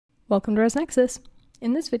Welcome to ResNexus.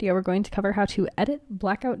 In this video, we're going to cover how to edit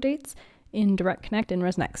blackout dates in Direct Connect in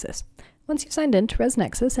ResNexus. Once you've signed in to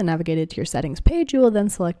ResNexus and navigated to your settings page, you will then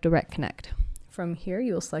select Direct Connect. From here,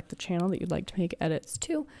 you will select the channel that you'd like to make edits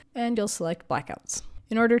to, and you'll select Blackouts.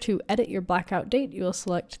 In order to edit your blackout date, you will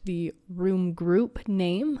select the room group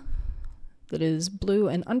name that is blue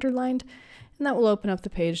and underlined, and that will open up the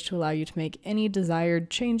page to allow you to make any desired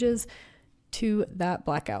changes to that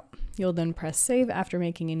blackout. You'll then press save after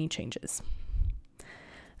making any changes. And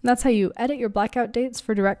that's how you edit your blackout dates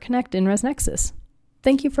for Direct Connect in ResNexus.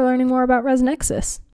 Thank you for learning more about ResNexus.